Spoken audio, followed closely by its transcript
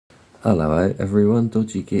Hello everyone,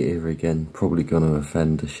 Dodgy Git here again. Probably gonna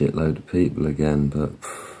offend a shitload of people again, but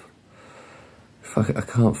fuck it, I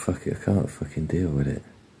can't fucking deal with it.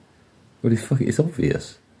 Well, it's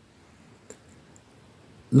obvious.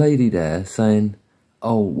 Lady there saying,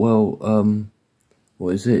 oh well,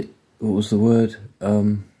 what is it? What was the word?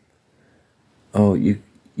 Oh,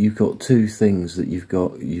 you've got two things that you've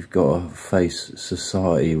got to face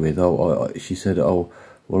society with. Oh, she said, oh,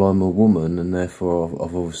 well, I'm a woman and therefore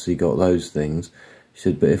I've obviously got those things. She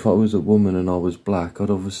said, but if I was a woman and I was black, I'd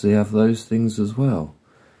obviously have those things as well.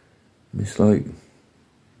 And it's like,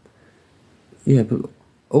 yeah, but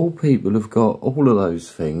all people have got all of those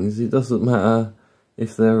things. It doesn't matter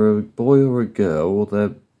if they're a boy or a girl, or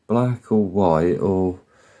they're black or white, or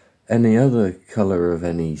any other colour of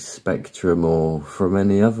any spectrum, or from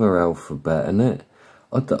any other alphabet, innit?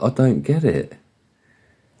 I don't get it.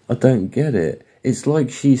 I don't get it. It's like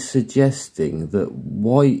she's suggesting that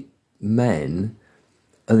white men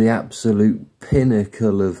are the absolute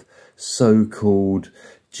pinnacle of so-called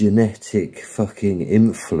genetic fucking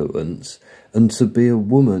influence, and to be a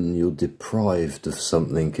woman you're deprived of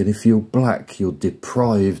something, and if you're black you're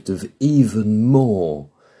deprived of even more.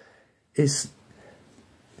 It's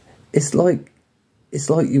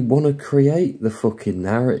like you want to create the fucking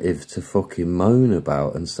narrative to fucking moan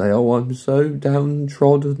about and say, oh, I'm so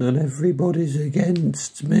downtrodden and everybody's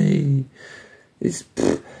against me.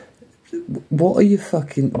 What are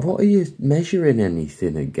you measuring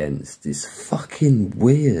anything against? It's fucking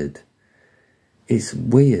weird. It's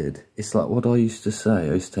weird. It's like what I used to say.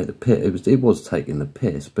 I used to take the piss. It was taking the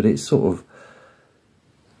piss, but it's sort of,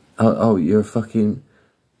 oh, you're a fucking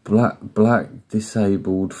black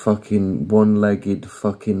disabled fucking one-legged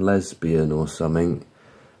fucking lesbian or something,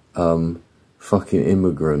 fucking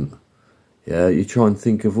immigrant. Yeah, you try and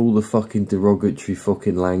think of all the fucking derogatory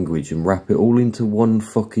fucking language and wrap it all into one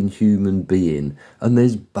fucking human being, and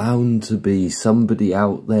there's bound to be somebody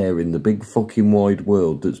out there in the big fucking wide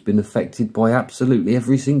world that's been affected by absolutely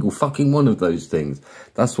every single fucking one of those things.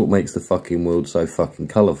 That's what makes the fucking world so fucking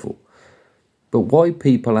colourful. But why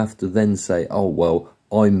people have to then say, oh well,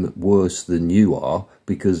 I'm worse than you are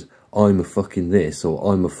because I'm a fucking this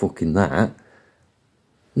or I'm a fucking that.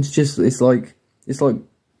 It's like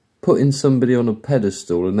putting somebody on a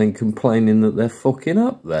pedestal and then complaining that they're fucking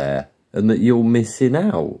up there and that you're missing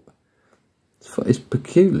out. It's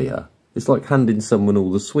peculiar. It's like handing someone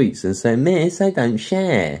all the sweets and saying, miss, I don't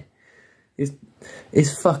share.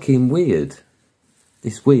 It's fucking weird.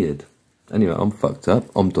 It's weird. Anyway, I'm fucked up.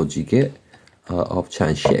 I'm Dodgy Git. I'll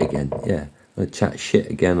chat shit again. Yeah. I chat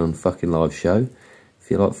shit again on fucking live show.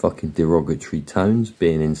 If you like fucking derogatory tones,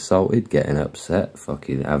 being insulted, getting upset,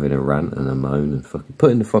 fucking having a rant and a moan and fucking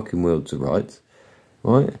putting the fucking world to rights,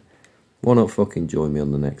 right? Why not fucking join me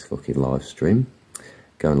on the next fucking live stream?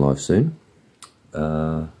 Going live soon.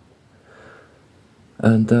 Yeah,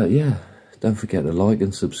 don't forget to like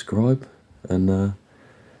and subscribe. And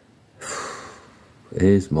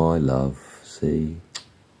here's my love. See,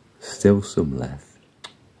 still some left.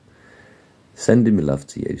 Sending me love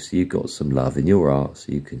to you, so you've got some love in your heart,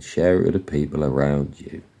 so you can share it with the people around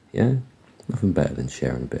you. Yeah? Nothing better than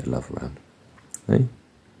sharing a bit of love around. Hey?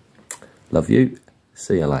 Love you.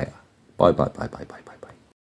 See you later. Bye, bye, bye, bye, bye, bye.